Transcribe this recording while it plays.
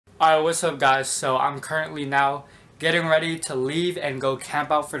Alright, what's up guys? So I'm currently now getting ready to leave and go camp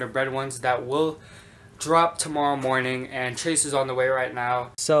out for the Bred ones that will drop tomorrow morning, and Chase is on the way right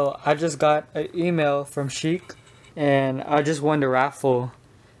now. So I just got an email from Sheik and I just won the raffle.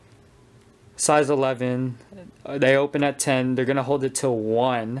 Size 11. They open at 10. They're gonna hold it till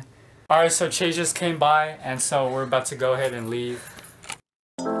 1. Alright, so Chase just came by and so we're about to go ahead and leave.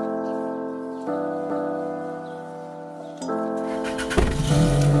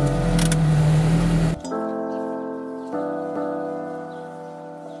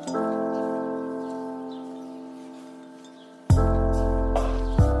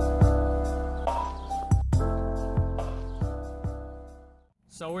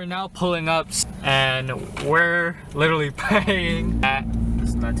 So we're now pulling up and we're literally praying that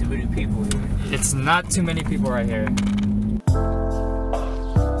it's not too many people here. It's not too many people right here.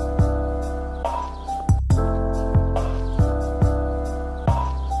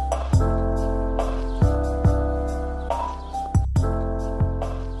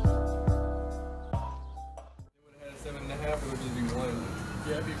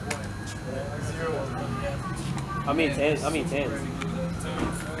 I mean 10.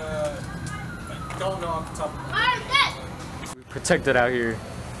 Don't know off the top of my head. We protected out here.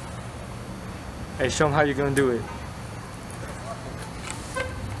 Hey, show them how you're gonna do it.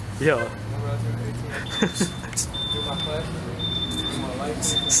 Yo.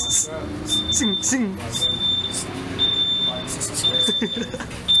 Sing, sing. That's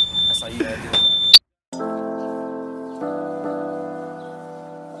how you gotta do it.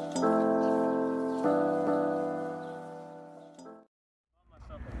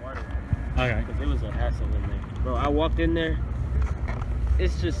 Okay. Because it was a hassle in there. Bro, I walked in there,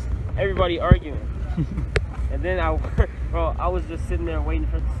 it's just everybody arguing. And then I was just sitting there waiting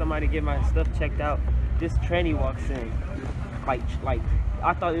for somebody to get my stuff checked out. This tranny walks in, like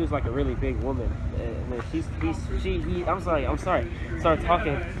I thought it was like a really big woman. And then I'm sorry, started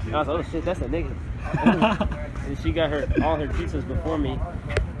talking, and I was like, oh shit, that's a nigga. And she got all her pizzas before me,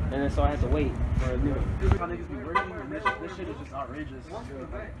 and then so I had to wait for a new one. How niggas be working, and this shit is just outrageous.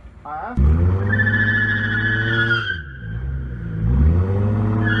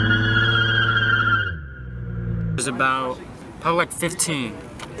 There's about probably like 15.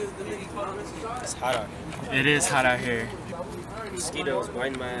 It's hot out here. It is hot out here. Mosquitoes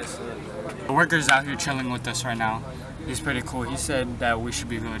biting my ass. The worker's out here chilling with us right now. He's pretty cool. He said that we should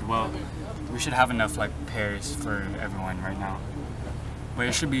be good. Well, we should have enough like pairs for everyone right now. But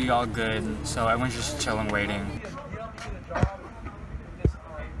it should be all good. So everyone's just chilling, waiting.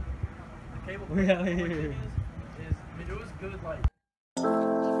 We're out here. It was good, like.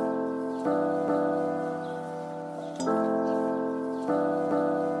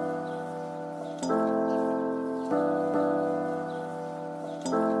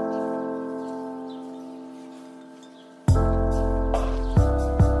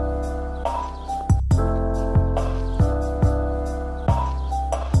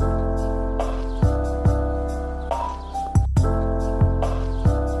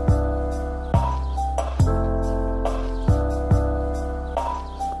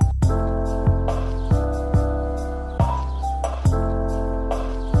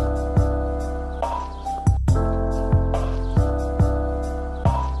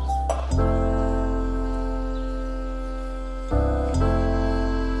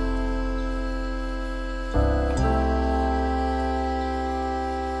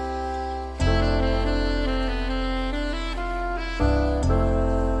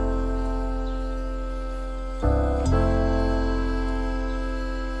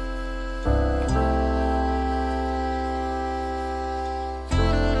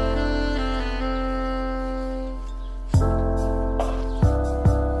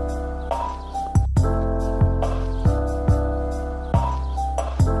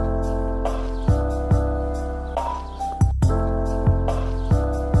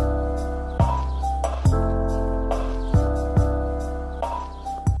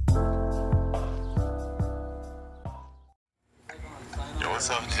 What's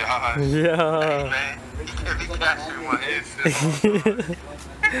up, Josh? Yeah. Hey, man.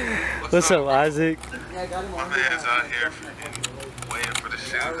 What's up, Isaac? My man's out here freaking waiting for the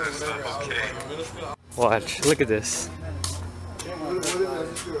shoes and stuff, okay? Watch, look at this. You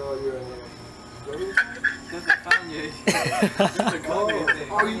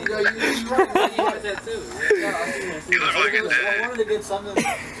look like a dad. I wanted to get something.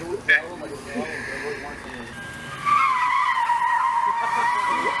 Yeah.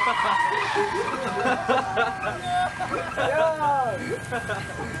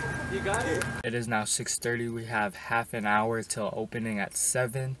 You got it. It is now 6:30. We have half an hour till opening at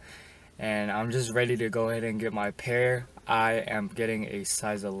 7. And I'm just ready to go ahead and get my pair. I am getting a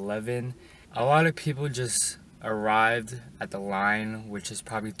size 11. A lot of people just arrived at the line, which is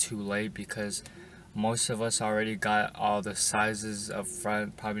probably too late because most of us already got all the sizes up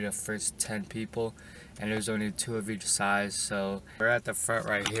front, probably the first 10 people, and there's only 2 of each size. So we're at the front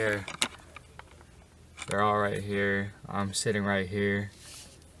right here. They're all right here. I'm sitting right here.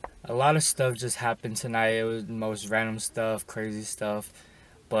 A lot of stuff just happened tonight. It was the most random stuff, crazy stuff.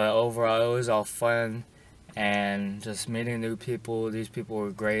 But overall, it was all fun and just meeting new people. These people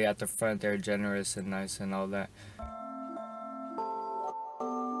were great at the front. They're generous and nice and all that.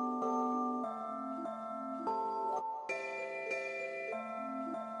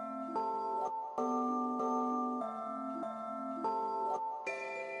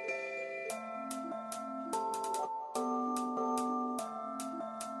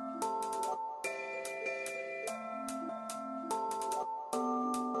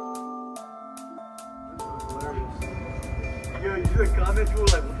 Yo, you see the comments, you were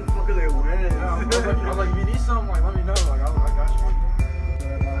like, what the fuck are they wearing? Yeah, I was like, if you need something, like, let me know. Like, I got you.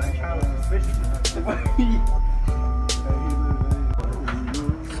 I ain't trying to suspicious.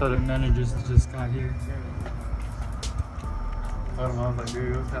 So the managers just got here. I don't know, I was like,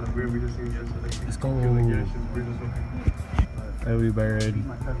 dude, it was kind of weird. We just seen yesterday. Let's go. Yeah, shit's weird as fuck. Early bird.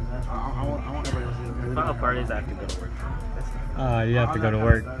 I want everybody else to see it. Final parties, I have to go to work. You have to go to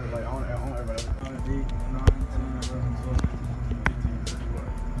work. Like, I want everybody else. 8, 9, 10, 11, 12, 15.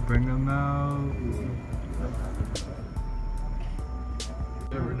 Bring them out.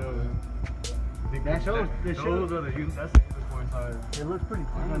 Never know. That shows, Those are the that's the unicorn size. It looks pretty I'm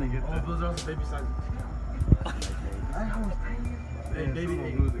clean. gonna get that. Those are also baby sizes. Hey, baby,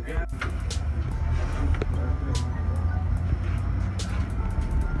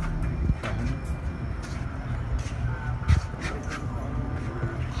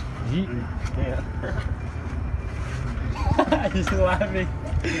 Yeah. He's laughing.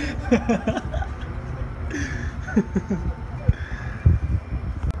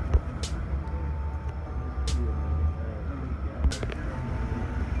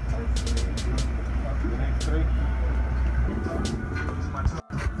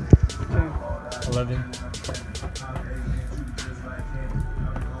 11.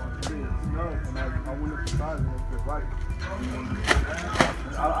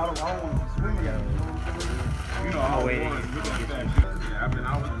 You know, Oh, wait. I mean, I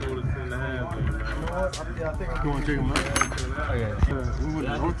was told it's 10 and a half. You want to check them out? Okay. We went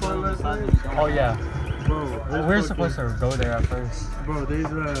to North Florida last night? Oh yeah. Bro, We're supposed to go there at first. Bro, there's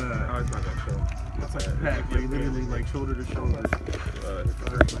it's not that show. It's like a pack, like literally like shoulder to shoulder.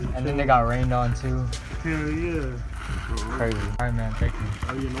 And then they got rained on too. Hell yeah. Crazy. Alright man, thank you.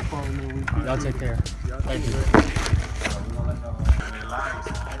 Oh yeah, no problem, man. Y'all take care. Thank you.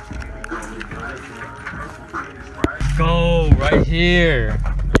 Go right here.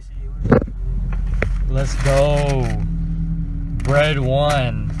 Let's go. Bred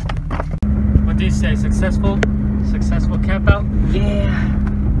 1. What do you say? Successful? Successful camp out? Yeah.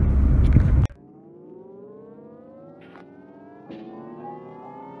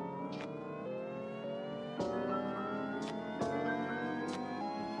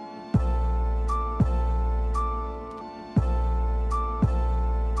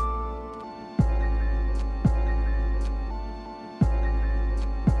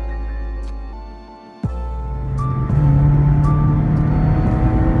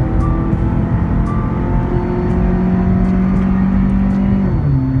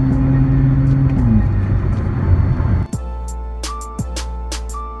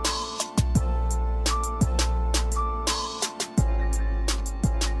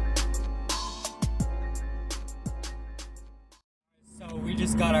 We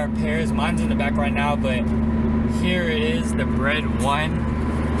just got our pairs. Mine's in the back right now, but here it is, the Bred 1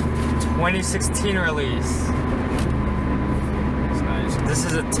 2016 release. That's nice. This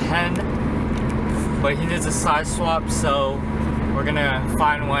is a 10, but he needs a size swap, so we're gonna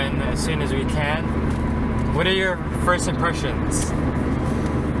find one as soon as we can. What are your first impressions?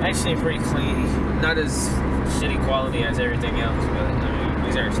 Actually pretty clean. Not as shitty quality as everything else, but I mean,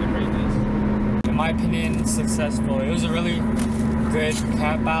 these are actually pretty nice. In my opinion, successful. It was a really good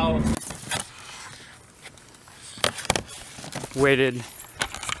camp out. Waited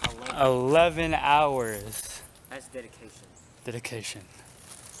 11 hours. That's dedication. Dedication.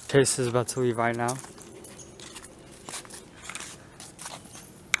 Chase is about to leave right now.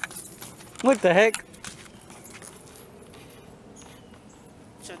 What the heck?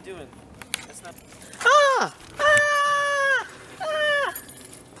 What y'all doing? That's not. Ah!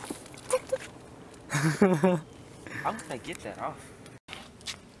 How can I get that off?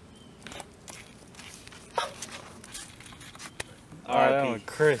 Oh, that R.I.P. one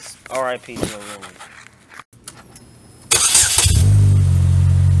crisp. R.I.P. to a woman.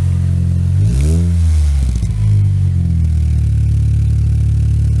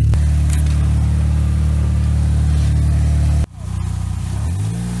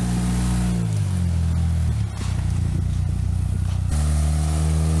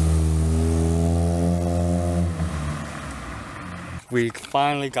 We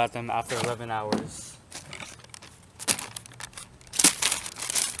finally got them after 11 hours.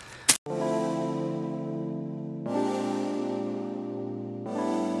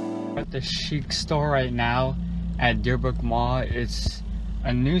 At the Chic store right now at Deerbrook Mall. It's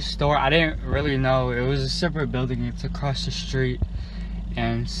a new store. I didn't really know. It was a separate building. It's across the street.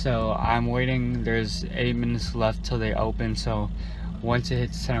 And so I'm waiting. There's 8 minutes left till they open. So once it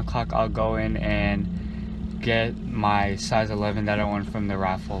hits 10 o'clock, I'll go in and get my size 11 that I won from the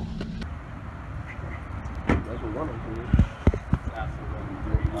raffle.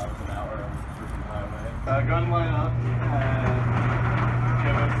 Gun line up and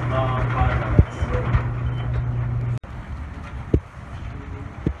give us about 5 minutes.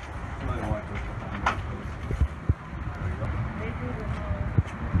 Somebody watch this. Okay.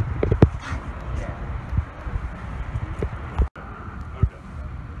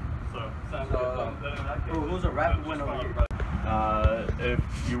 So, sounds good. Then in that case, Who's a raffle winner over here?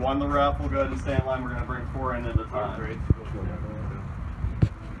 if you won the raffle, go ahead and stay in line. We're going to bring 4 in at a time. Great.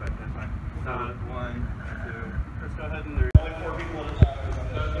 So, 1, 2. Let's go ahead and there's only 4 people at a time.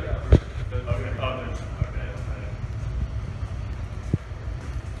 Okay.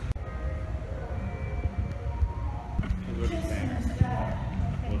 What do you think?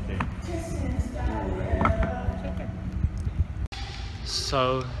 We'll see.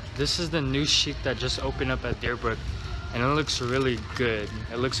 So this is the new Chic that just opened up at Deerbrook, and it looks really good.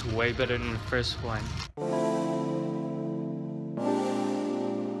 It looks way better than the first one.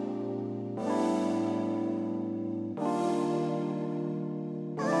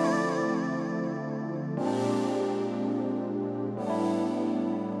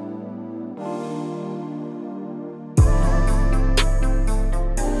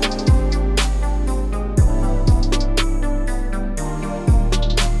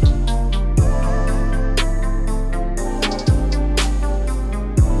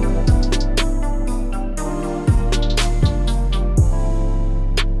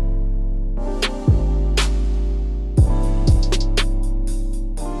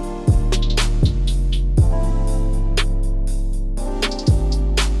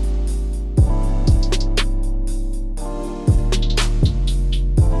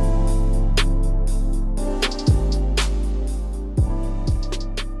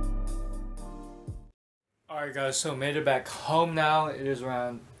 Alright guys, so made it back home now. It is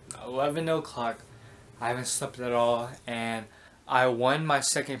around 11 o'clock. I haven't slept at all, and I won my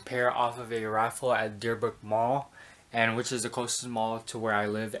second pair off of a raffle at Deerbrook Mall, and which is the closest mall to where I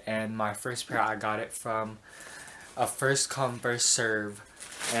live, and my first pair I got it from a first come first serve.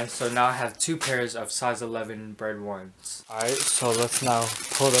 And so now I have 2 pairs of size 11 Bred ones. Alright, so let's now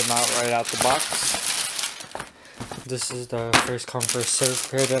pull them out right out the box. This is the first come first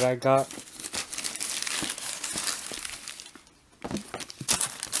serve pair that I got.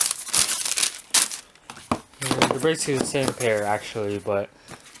 They're basically the same pair actually, but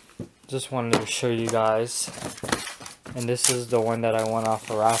just wanted to show you guys. And this is the one that I won off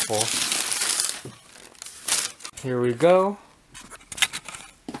a raffle. Here we go.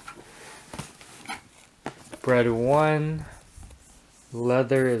 Bred 1.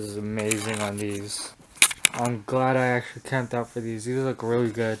 Leather is amazing on these. I'm glad I actually camped out for these. These look really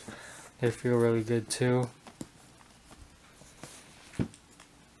good. They feel really good too.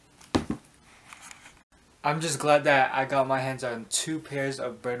 I'm just glad that I got my hands on 2 pairs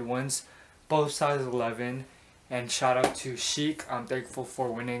of Bred 1s, both size 11. And shout out to Chic. I'm thankful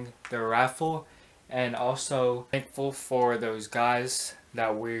for winning the raffle, and also thankful for those guys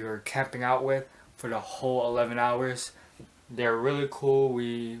that we were camping out with for the whole 11 hours. They're really cool.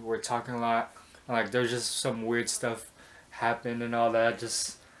 We were talking a lot. Like, there's just some weird stuff happened and all that.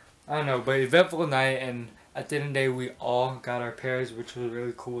 Just, I don't know, but eventful night, and at the end of the day we all got our pairs, which was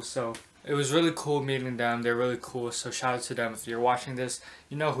really cool. So it was really cool meeting them. They're really cool, so shout out to them. If you're watching this,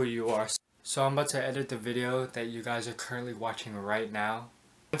 you know who you are. So I'm about to edit the video that you guys are currently watching right now.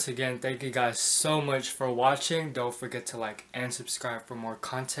 Once again, thank you guys so much for watching. Don't forget to like and subscribe for more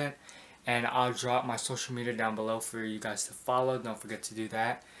content, and I'll drop my social media down below for you guys to follow. Don't forget to do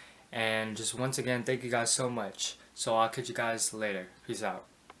that. And just once again, thank you guys so much. So I'll catch you guys later. Peace out.